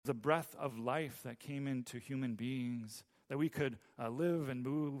the breath of life that came into human beings, that we could live and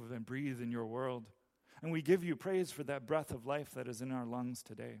move and breathe in your world. And we give you praise for that breath of life that is in our lungs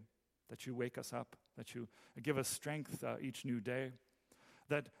today, that you wake us up, that you give us strength each new day,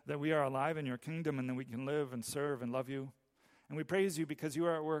 that we are alive in your kingdom and that we can live and serve and love you. And we praise you because you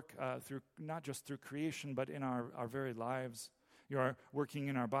are at work through not just through creation, but in our very lives. You are working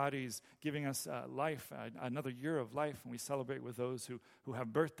in our bodies, giving us life, another year of life, and we celebrate with those who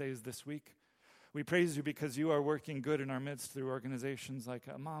have birthdays this week. We praise you because you are working good in our midst through organizations like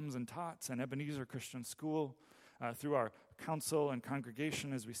Moms and Tots and Ebenezer Christian School, through our council and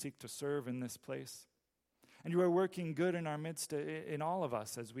congregation as we seek to serve in this place. And you are working good in our midst in all of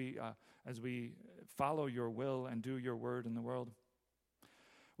us as we follow your will and do your word in the world.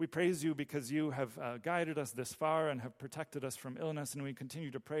 We praise you because you have guided us this far and have protected us from illness, and we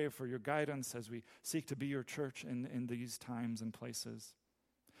continue to pray for your guidance as we seek to be your church in these times and places.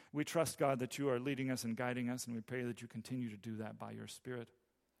 We trust, God, that you are leading us and guiding us, and we pray that you continue to do that by your Spirit.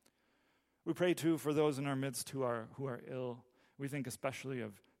 We pray, too, for those in our midst who are ill. We think especially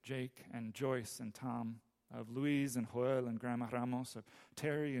of Jake and Joyce and Tom, of Luis and Joel and Grandma Ramos, of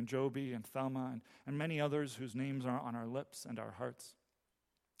Terry and Joby and Thelma, and many others whose names are on our lips and our hearts.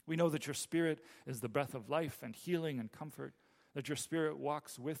 We know that your Spirit is the breath of life and healing and comfort, that your Spirit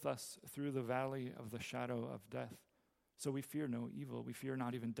walks with us through the valley of the shadow of death. So we fear no evil. We fear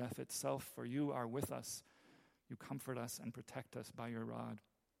not even death itself, for you are with us. You comfort us and protect us by your rod.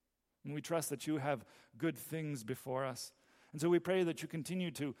 And we trust that you have good things before us. And so we pray that you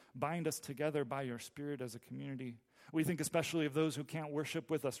continue to bind us together by your Spirit as a community. We think especially of those who can't worship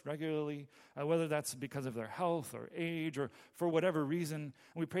with us regularly, whether that's because of their health or age or for whatever reason.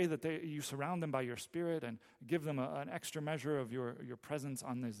 And we pray that you surround them by your Spirit and give them an extra measure of your presence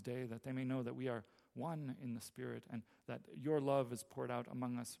on this day, that they may know that we are one in the Spirit and that your love is poured out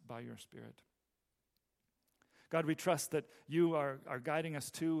among us by your Spirit. God, we trust that you are guiding us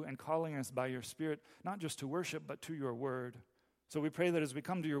to and calling us by your Spirit, not just to worship, but to your word. So we pray that as we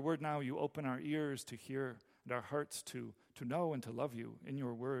come to your word now, you open our ears to hear and our hearts to know and to love you in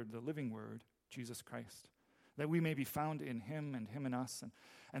your word, the living word, Jesus Christ, that we may be found in him and him in us,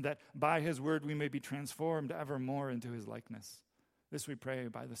 and that by his word we may be transformed ever more into his likeness. This we pray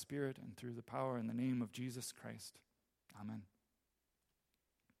by the Spirit and through the power in the name of Jesus Christ. Amen.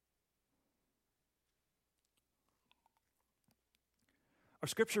 Our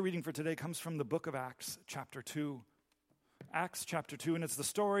scripture reading for today comes from the book of Acts, chapter 2. Acts chapter 2, and it's the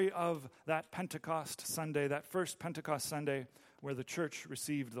story of that Pentecost Sunday, that first Pentecost Sunday where the church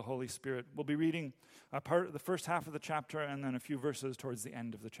received the Holy Spirit. We'll be reading part of the first half of the chapter and then a few verses towards the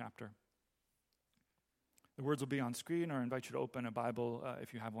end of the chapter. The words will be on screen, or I invite you to open a Bible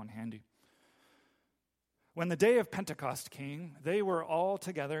if you have one handy. When the day of Pentecost came, they were all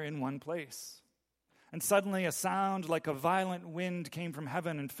together in one place. And suddenly a sound like a violent wind came from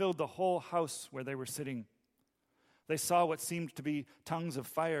heaven and filled the whole house where they were sitting. They saw what seemed to be tongues of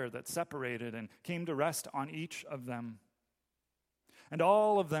fire that separated and came to rest on each of them. And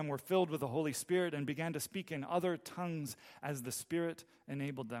all of them were filled with the Holy Spirit and began to speak in other tongues as the Spirit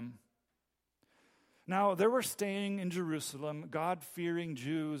enabled them. Now there were staying in Jerusalem God-fearing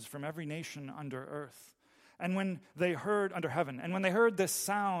Jews from every nation under earth. And when they heard this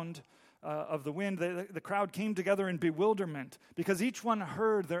sound of the wind, the crowd came together in bewilderment because each one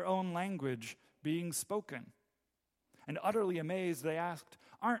heard their own language being spoken. And utterly amazed, they asked,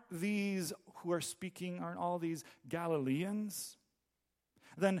 aren't all these Galileans?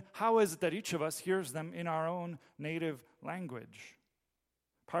 Then how is it that each of us hears them in our own native language?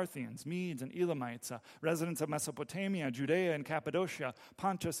 Parthians, Medes, and Elamites, residents of Mesopotamia, Judea and Cappadocia,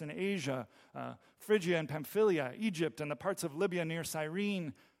 Pontus and Asia, Phrygia and Pamphylia, Egypt and the parts of Libya near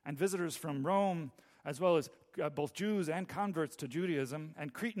Cyrene, and visitors from Rome, as well as both Jews and converts to Judaism,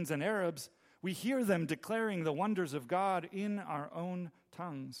 and Cretans and Arabs, we hear them declaring the wonders of God in our own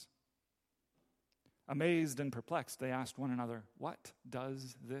tongues. Amazed and perplexed, they asked one another, what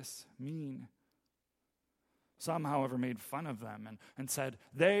does this mean? Some, however, made fun of them and said,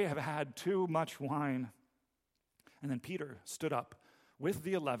 they have had too much wine. And then Peter stood up with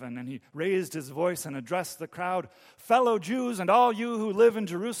the 11, and he raised his voice and addressed the crowd, fellow Jews and all you who live in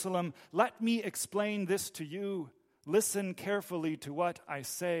Jerusalem, let me explain this to you. Listen carefully to what I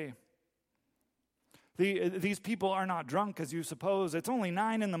say. These people are not drunk, as you suppose. It's only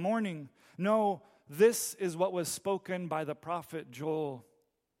 9 a.m. No, this is what was spoken by the prophet Joel.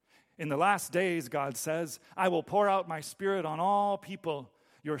 In the last days, God says, I will pour out my Spirit on all people.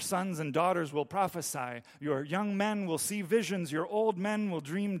 Your sons and daughters will prophesy. Your young men will see visions. Your old men will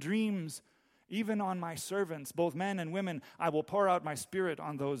dream dreams. Even on my servants, both men and women, I will pour out my Spirit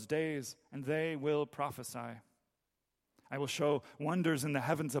on those days, and they will prophesy. I will show wonders in the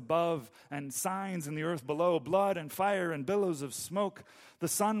heavens above and signs in the earth below, blood and fire and billows of smoke. The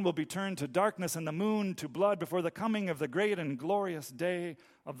sun will be turned to darkness and the moon to blood before the coming of the great and glorious day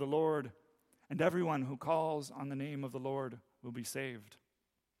of the Lord. And everyone who calls on the name of the Lord will be saved."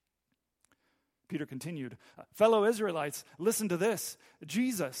 Peter continued, "Fellow Israelites, listen to this.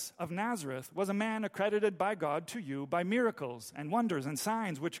 Jesus of Nazareth was a man accredited by God to you by miracles and wonders and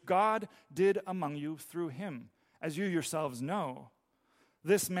signs which God did among you through him, as you yourselves know.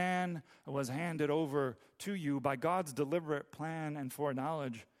 This man was handed over to you by God's deliberate plan and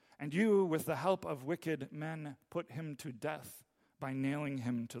foreknowledge, and you, with the help of wicked men, put him to death by nailing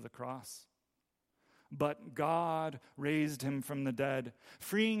him to the cross. But God raised him from the dead,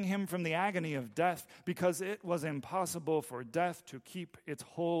 freeing him from the agony of death, because it was impossible for death to keep its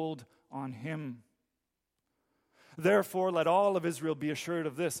hold on him. Therefore, let all of Israel be assured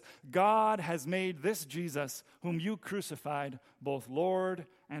of this: God has made this Jesus, whom you crucified, both Lord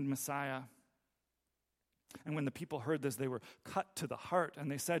and Messiah." And when the people heard this, they were cut to the heart, and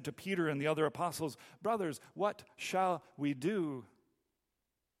they said to Peter and the other apostles, "Brothers, what shall we do?"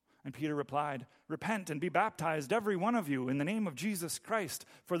 And Peter replied, "Repent and be baptized, every one of you, in the name of Jesus Christ,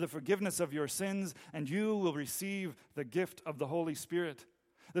 for the forgiveness of your sins, and you will receive the gift of the Holy Spirit.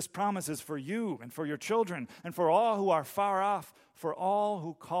 This promise is for you and for your children and for all who are far off, for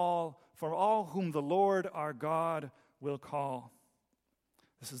all whom the Lord our God will call."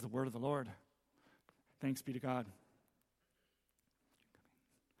 This is the word of the Lord. Thanks be to God.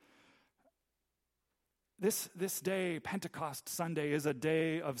 This day, Pentecost Sunday, is a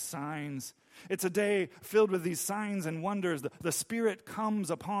day of signs. It's a day filled with these signs and wonders. The Spirit comes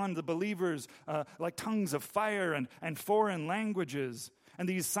upon the believers like tongues of fire and foreign languages. And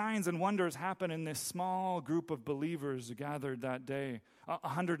these signs and wonders happen in this small group of believers gathered that day,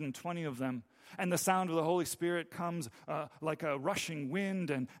 120 of them. And the sound of the Holy Spirit comes like a rushing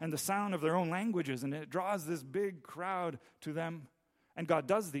wind and the sound of their own languages, and it draws this big crowd to them. And God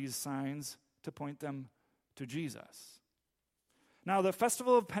does these signs to point them to Jesus. Now, the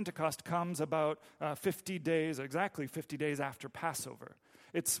festival of Pentecost comes about 50 days, exactly 50 days after Passover.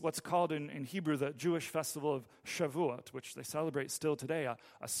 It's what's called in Hebrew the Jewish festival of Shavuot, which they celebrate still today,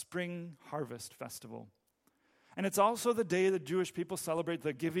 a spring harvest festival. And it's also the day that Jewish people celebrate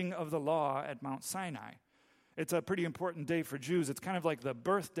the giving of the law at Mount Sinai. It's a pretty important day for Jews. It's kind of like the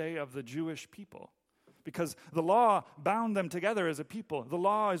birthday of the Jewish people, because the law bound them together as a people. The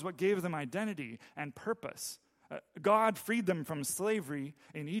law is what gave them identity and purpose. God freed them from slavery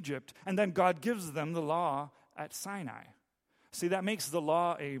in Egypt, and then God gives them the law at Sinai. See, that makes the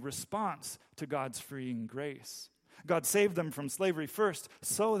law a response to God's freeing grace. God saved them from slavery first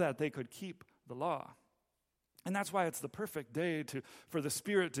so that they could keep the law. And that's why it's the perfect day for the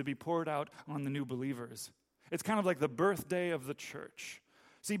Spirit to be poured out on the new believers. It's kind of like the birthday of the church.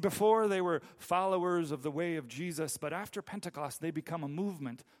 See, before they were followers of the way of Jesus, but after Pentecost, they become a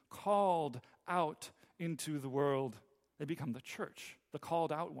movement called out into the world. They become the church, the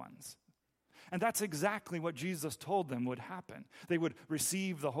called out ones. And that's exactly what Jesus told them would happen. They would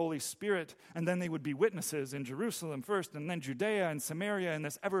receive the Holy Spirit, and then they would be witnesses in Jerusalem first, and then Judea and Samaria, and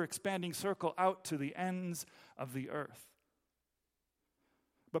this ever-expanding circle out to the ends of the earth.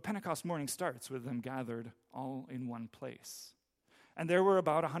 But Pentecost morning starts with them gathered all in one place. And there were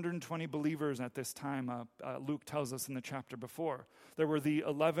about 120 believers at this time, Luke tells us in the chapter before. There were the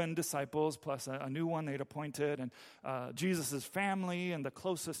 11 disciples plus a new one they'd appointed, and Jesus' family and the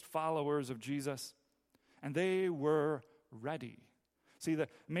closest followers of Jesus. And they were ready. See,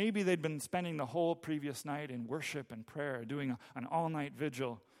 maybe they'd been spending the whole previous night in worship and prayer, doing an all-night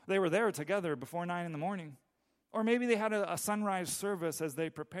vigil. They were there together before 9 in the morning. Or maybe they had a sunrise service as they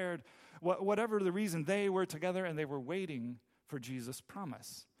prepared. Whatever the reason, they were together and they were waiting for Jesus'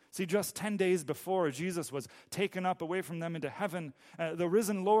 promise. See, just 10 days before, Jesus was taken up away from them into heaven. The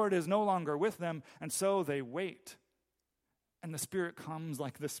risen Lord is no longer with them, and so they wait. And the Spirit comes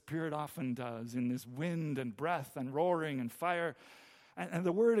like the Spirit often does, in this wind and breath and roaring and fire. And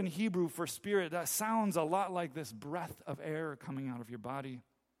the word in Hebrew for Spirit, that sounds a lot like this breath of air coming out of your body.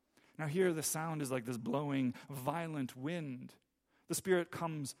 Now here the sound is like this blowing, violent wind. The Spirit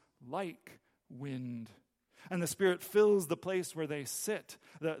comes like wind. And the Spirit fills the place where they sit.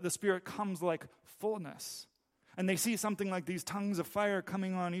 The Spirit comes like fullness. And they see something like these tongues of fire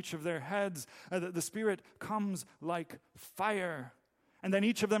coming on each of their heads. The Spirit comes like fire. And then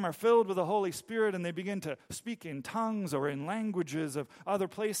each of them are filled with the Holy Spirit, and they begin to speak in tongues or in languages of other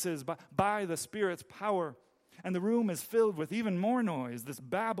places by the Spirit's power. And the room is filled with even more noise, this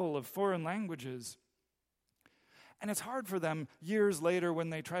babble of foreign languages. And it's hard for them years later when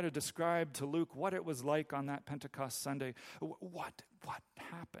they try to describe to Luke what it was like on that Pentecost Sunday. What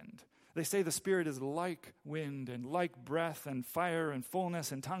happened? They say the Spirit is like wind and like breath and fire and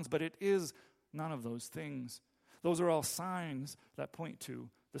fullness and tongues, but it is none of those things. Those are all signs that point to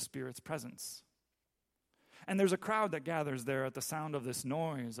the Spirit's presence. And there's a crowd that gathers there at the sound of this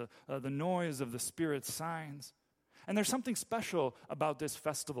noise, the noise of the Spirit's signs. And there's something special about this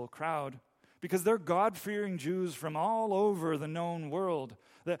festival crowd, because they're God-fearing Jews from all over the known world.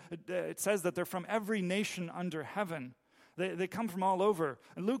 It says that they're from every nation under heaven. They come from all over.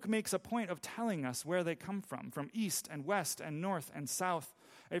 And Luke makes a point of telling us where they come from east and west and north and south.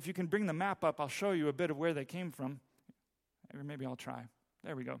 If you can bring the map up, I'll show you a bit of where they came from. Or maybe I'll try.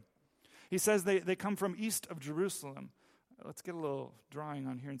 There we go. He says they come from east of Jerusalem. Let's get a little drawing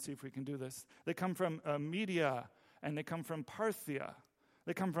on here and see if we can do this. They come from Media, and they come from Parthia.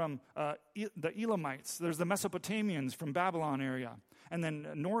 They come from the Elamites. There's the Mesopotamians from Babylon area. And then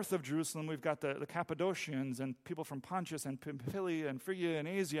north of Jerusalem, we've got the Cappadocians and people from Pontus and Pamphylia and Phrygia and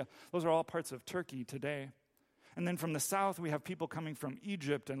Asia. Those are all parts of Turkey today. And then from the south, we have people coming from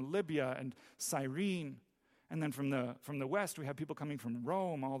Egypt and Libya and Cyrene. And then from the west, we have people coming from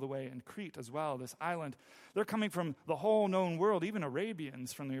Rome all the way, and Crete as well, this island. They're coming from the whole known world. Even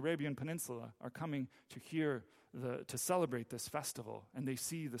Arabians from the Arabian Peninsula are coming to celebrate this festival, and they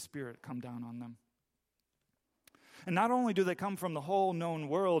see the Spirit come down on them. And not only do they come from the whole known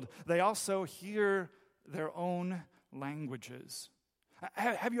world, they also hear their own languages.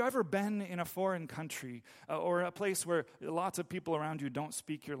 Have you ever been in a foreign country or a place where lots of people around you don't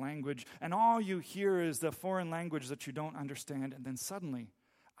speak your language, and all you hear is the foreign language that you don't understand, and then suddenly,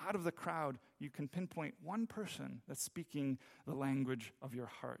 out of the crowd, you can pinpoint one person that's speaking the language of your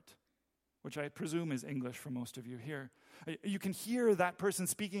heart, which I presume is English for most of you here. You can hear that person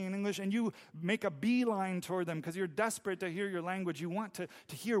speaking in English, and you make a beeline toward them because you're desperate to hear your language. You want to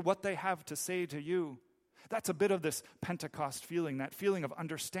hear what they have to say to you. That's a bit of this Pentecost feeling, that feeling of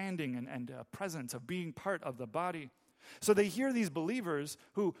understanding and presence, of being part of the body. So they hear these believers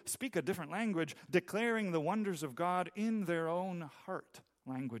who speak a different language declaring the wonders of God in their own heart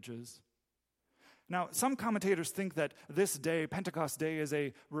languages. Now, some commentators think that this day, Pentecost Day, is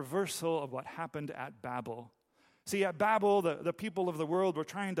a reversal of what happened at Babel. See, at Babel, the people of the world were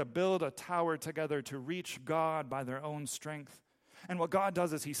trying to build a tower together to reach God by their own strength. And what God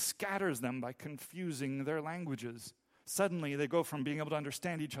does is he scatters them by confusing their languages. Suddenly, they go from being able to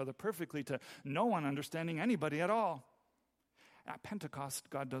understand each other perfectly to no one understanding anybody at all. At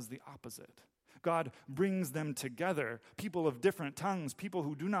Pentecost, God does the opposite. God brings them together, people of different tongues, people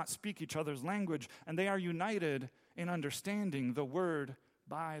who do not speak each other's language, and they are united in understanding the Word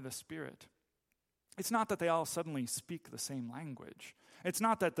by the Spirit. It's not that they all suddenly speak the same language. It's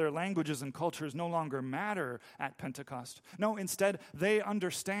not that their languages and cultures no longer matter at Pentecost. No, instead, they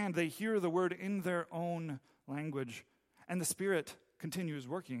understand, they hear the Word in their own language, and the Spirit continues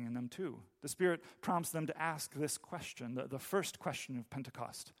working in them too. The Spirit prompts them to ask this question, the first question of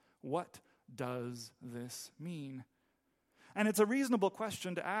Pentecost: what does this mean? And it's a reasonable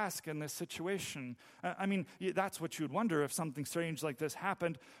question to ask in this situation. I mean, that's what you'd wonder if something strange like this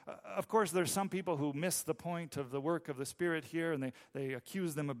happened. Of course, there's some people who miss the point of the work of the Spirit here, and they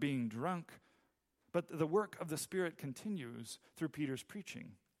accuse them of being drunk. But the work of the Spirit continues through Peter's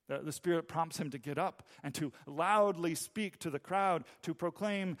preaching. The Spirit prompts him to get up and to loudly speak to the crowd, to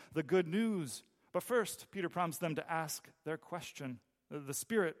proclaim the good news. But first, Peter prompts them to ask their question. The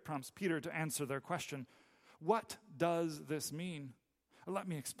Spirit prompts Peter to answer their question. What does this mean? Let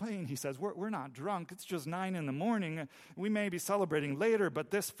me explain, he says. We're not drunk. It's just 9 a.m. We may be celebrating later,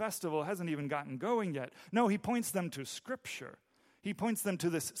 but this festival hasn't even gotten going yet. No, he points them to Scripture. He points them to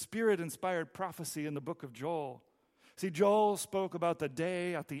this Spirit-inspired prophecy in the book of Joel. See, Joel spoke about the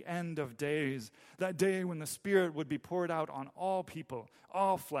day at the end of days, that day when the Spirit would be poured out on all people,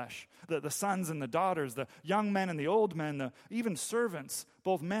 all flesh, the sons and the daughters, the young men and the old men, even servants,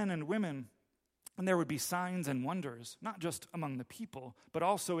 both men and women. And there would be signs and wonders, not just among the people, but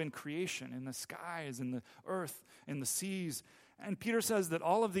also in creation, in the skies, in the earth, in the seas. And Peter says that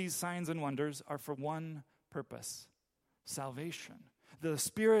all of these signs and wonders are for one purpose: salvation. The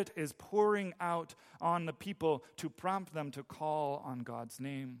Spirit is pouring out on the people to prompt them to call on God's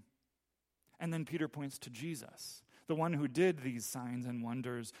name. And then Peter points to Jesus, the one who did these signs and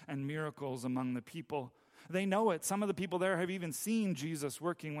wonders and miracles among the people. They know it. Some of the people there have even seen Jesus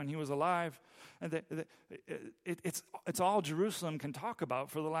working when he was alive. And it's all Jerusalem can talk about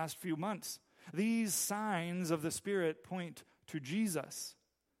for the last few months. These signs of the Spirit point to Jesus.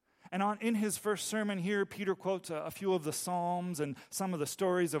 And in his first sermon here, Peter quotes a few of the Psalms and some of the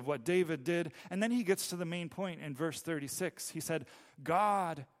stories of what David did. And then he gets to the main point in verse 36. He said,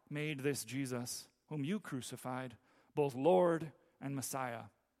 God made this Jesus, whom you crucified, both Lord and Messiah.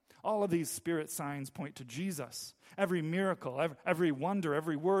 All of these spirit signs point to Jesus. Every miracle, every wonder,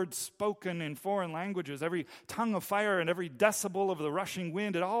 every word spoken in foreign languages, every tongue of fire and every decibel of the rushing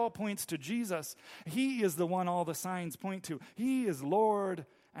wind, it all points to Jesus. He is the one all the signs point to. He is Lord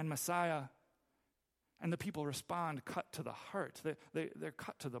and Messiah. And the people respond cut to the heart. They're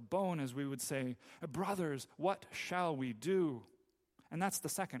cut to the bone, as we would say. Brothers, what shall we do? And that's the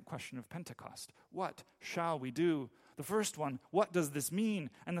second question of Pentecost. What shall we do? The first one, what does this mean?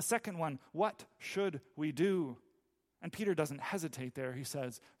 And the second one, what should we do? And Peter doesn't hesitate there. He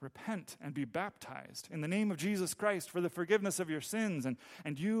says, repent and be baptized in the name of Jesus Christ for the forgiveness of your sins,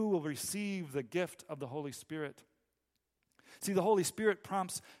 and you will receive the gift of the Holy Spirit. See, the Holy Spirit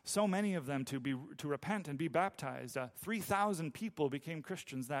prompts so many of them to repent and be baptized. 3,000 people became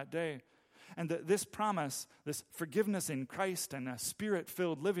Christians that day. And this promise, this forgiveness in Christ and a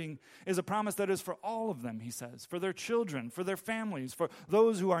Spirit-filled living, is a promise that is for all of them, he says, for their children, for their families, for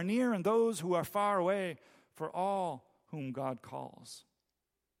those who are near and those who are far away, for all whom God calls.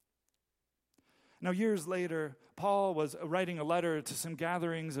 Now, years later, Paul was writing a letter to some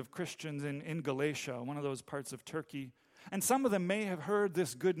gatherings of Christians in Galatia, one of those parts of Turkey. And some of them may have heard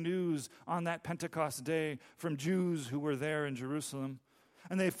this good news on that Pentecost day from Jews who were there in Jerusalem.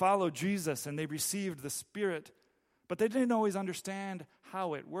 And they followed Jesus and they received the Spirit. But they didn't always understand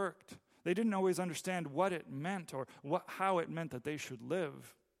how it worked. They didn't always understand what it meant or how it meant that they should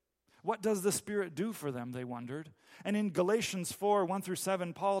live. What does the Spirit do for them, they wondered. And in Galatians 4,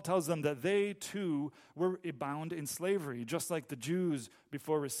 1-7, Paul tells them that they too were bound in slavery, just like the Jews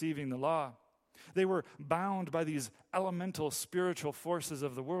before receiving the law. They were bound by these elemental spiritual forces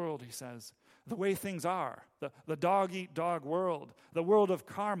of the world, he says. The way things are, the dog-eat-dog world, the world of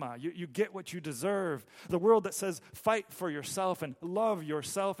karma, you get what you deserve, the world that says fight for yourself and love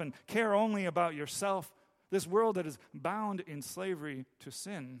yourself and care only about yourself, this world that is bound in slavery to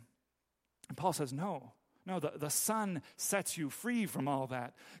sin. And Paul says, no, the Son sets you free from all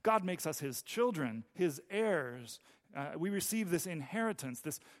that. God makes us his children, his heirs. We receive this inheritance,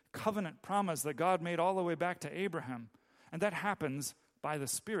 this covenant promise that God made all the way back to Abraham. And that happens by the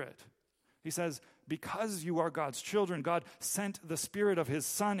Spirit. He says, because you are God's children, God sent the Spirit of his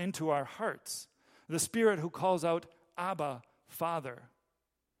Son into our hearts. The Spirit who calls out, Abba, Father.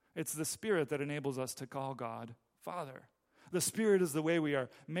 It's the Spirit that enables us to call God Father. The Spirit is the way we are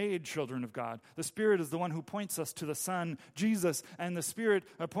made children of God. The Spirit is the one who points us to the Son, Jesus, and the Spirit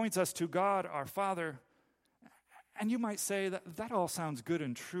points us to God, our Father. And you might say that all sounds good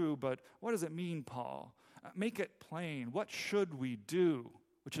and true, but what does it mean, Paul? Make it plain. What should we do?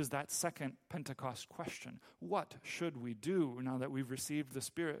 Which is that second Pentecost question. What should we do now that we've received the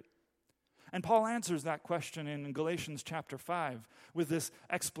Spirit? And Paul answers that question in Galatians chapter 5 with this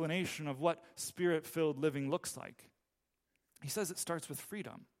explanation of what Spirit-filled living looks like. He says it starts with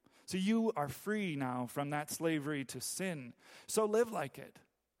freedom. So you are free now from that slavery to sin. So live like it.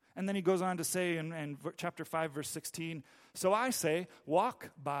 And then he goes on to say in chapter 5, verse 16, so I say, walk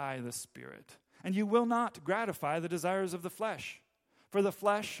by the Spirit, and you will not gratify the desires of the flesh. For the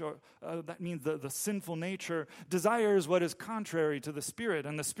flesh, or that means the sinful nature, desires what is contrary to the Spirit,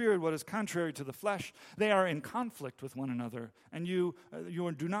 and the Spirit what is contrary to the flesh. They are in conflict with one another, and you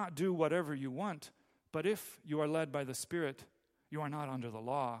do not do whatever you want. But if you are led by the Spirit, you are not under the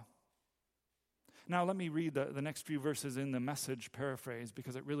law. Now let me read the next few verses in the Message paraphrase,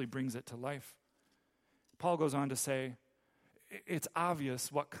 because it really brings it to life. Paul goes on to say, it's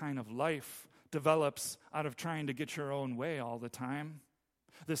obvious what kind of life develops out of trying to get your own way all the time.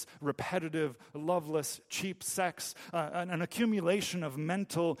 This repetitive, loveless, cheap sex, an accumulation of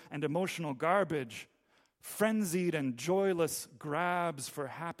mental and emotional garbage, frenzied and joyless grabs for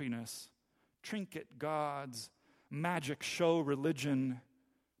happiness, trinket gods, magic show religion,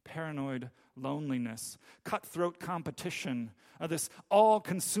 paranoid loneliness, cutthroat competition, this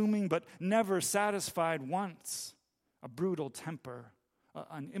all-consuming but never satisfied wants, a brutal temper,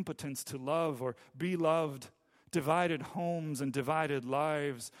 an impotence to love or be loved, divided homes and divided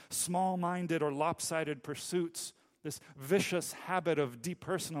lives, small-minded or lopsided pursuits, this vicious habit of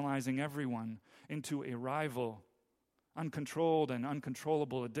depersonalizing everyone into a rival, uncontrolled and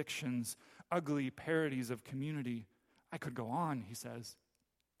uncontrollable addictions, ugly parodies of community. I could go on, he says.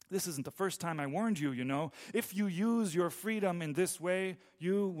 This isn't the first time I warned you, you know. If you use your freedom in this way,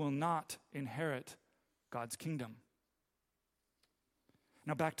 you will not inherit God's kingdom.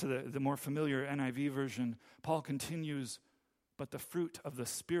 Now back to the more familiar NIV version, Paul continues, but the fruit of the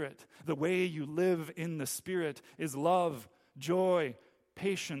Spirit. The way you live in the Spirit is love, joy,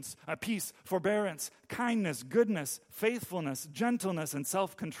 patience, peace, forbearance, kindness, goodness, faithfulness, gentleness, and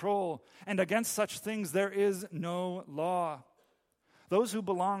self-control. And against such things there is no law. Those who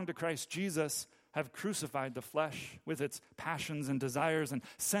belong to Christ Jesus have crucified the flesh with its passions and desires. And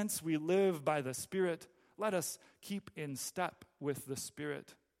since we live by the Spirit, let us keep in step with the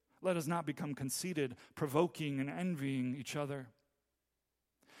Spirit. Let us not become conceited, provoking and envying each other.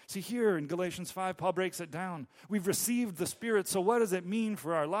 See, here in Galatians 5, Paul breaks it down. We've received the Spirit, so what does it mean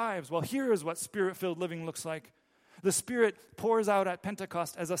for our lives? Well, here is what Spirit-filled living looks like. The Spirit pours out at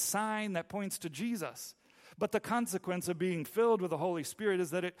Pentecost as a sign that points to Jesus. But the consequence of being filled with the Holy Spirit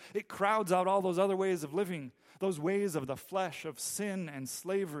is that it crowds out all those other ways of living, those ways of the flesh, of sin and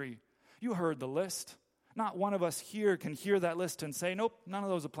slavery. You heard the list. Not one of us here can hear that list and say, nope, none of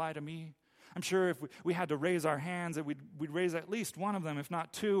those apply to me. I'm sure if we had to raise our hands, that we'd raise at least one of them, if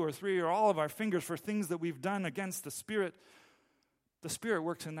not two or three, or all of our fingers for things that we've done against the Spirit. The Spirit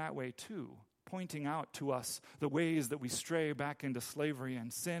works in that way too, pointing out to us the ways that we stray back into slavery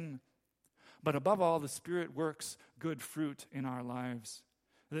and sin. But above all, the Spirit works good fruit in our lives.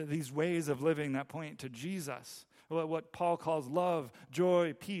 These ways of living that point to Jesus, what Paul calls love,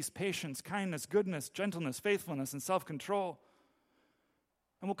 joy, peace, patience, kindness, goodness, gentleness, faithfulness, and self-control.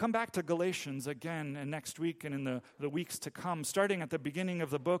 And we'll come back to Galatians again and next week and in the weeks to come, starting at the beginning of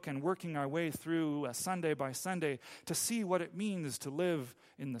the book and working our way through Sunday by Sunday to see what it means to live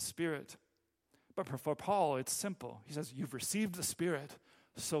in the Spirit. But for Paul, it's simple. He says, you've received the Spirit,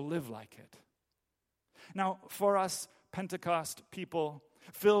 so live like it. Now, for us Pentecost people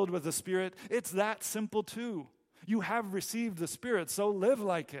filled with the Spirit, it's that simple too. You have received the Spirit, so live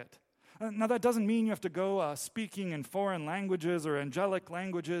like it. Now, that doesn't mean you have to go speaking in foreign languages or angelic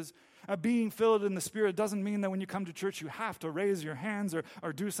languages. Being filled in the Spirit doesn't mean that when you come to church you have to raise your hands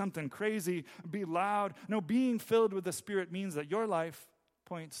or do something crazy, be loud. No, being filled with the Spirit means that your life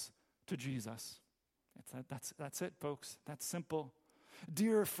points to Jesus. That's it, folks. That's simple.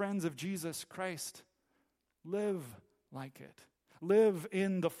 Dear friends of Jesus Christ, live like it. Live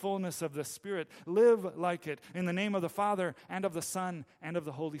in the fullness of the Spirit. Live like it in the name of the Father and of the Son and of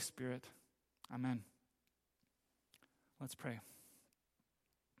the Holy Spirit. Amen. Let's pray.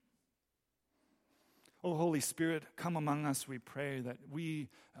 O Holy Spirit, come among us, we pray, that we,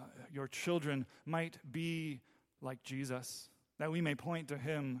 your children, might be like Jesus, that we may point to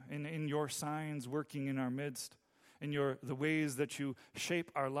him in your signs working in our midst, in the ways that you shape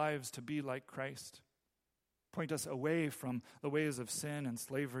our lives to be like Christ. Point us away from the ways of sin and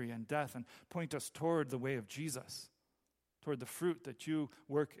slavery and death, and point us toward the way of Jesus, toward the fruit that you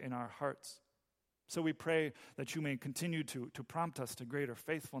work in our hearts. So we pray that you may continue to prompt us to greater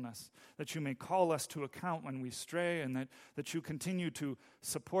faithfulness, that you may call us to account when we stray, and that you continue to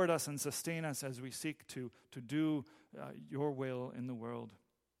support us and sustain us as we seek to do your will in the world.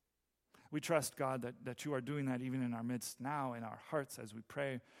 We trust, God, that you are doing that even in our midst now, in our hearts as we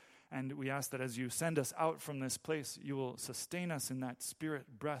pray. And we ask that as you send us out from this place, you will sustain us in that Spirit,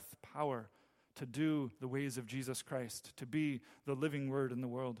 breath, power to do the ways of Jesus Christ, to be the living word in the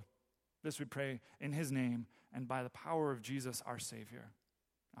world. This we pray in his name and by the power of Jesus, our Savior.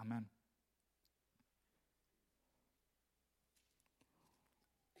 Amen.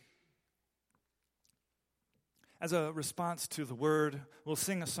 As a response to the word, we'll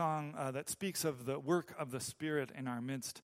sing a song that speaks of the work of the Spirit in our midst.